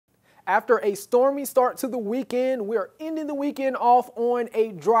After a stormy start to the weekend, we are ending the weekend off on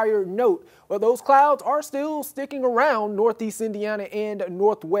a drier note. Well, those clouds are still sticking around northeast Indiana and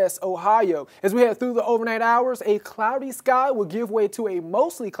northwest Ohio. As we head through the overnight hours, a cloudy sky will give way to a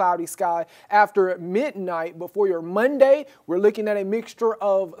mostly cloudy sky after midnight. But for your Monday, we're looking at a mixture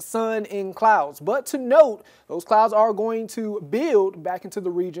of sun and clouds. But to note, those clouds are going to build back into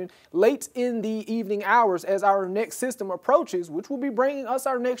the region late in the evening hours as our next system approaches, which will be bringing us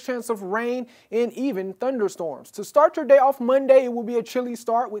our next chance of rain and even thunderstorms. To start your day off Monday, it will be a chilly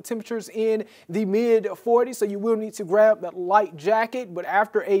start with temperatures in the mid 40s, so you will need to grab that light jacket. But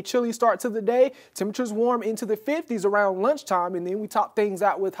after a chilly start to the day, temperatures warm into the 50s around lunchtime, and then we top things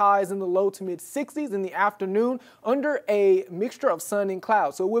out with highs in the low to mid 60s in the afternoon under a mixture of sun and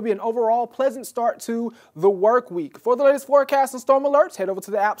clouds. So it will be an overall pleasant start to the work week. For the latest forecast and storm alerts, head over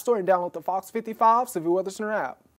to the App Store and download the Fox 55 Severe Weather Center app.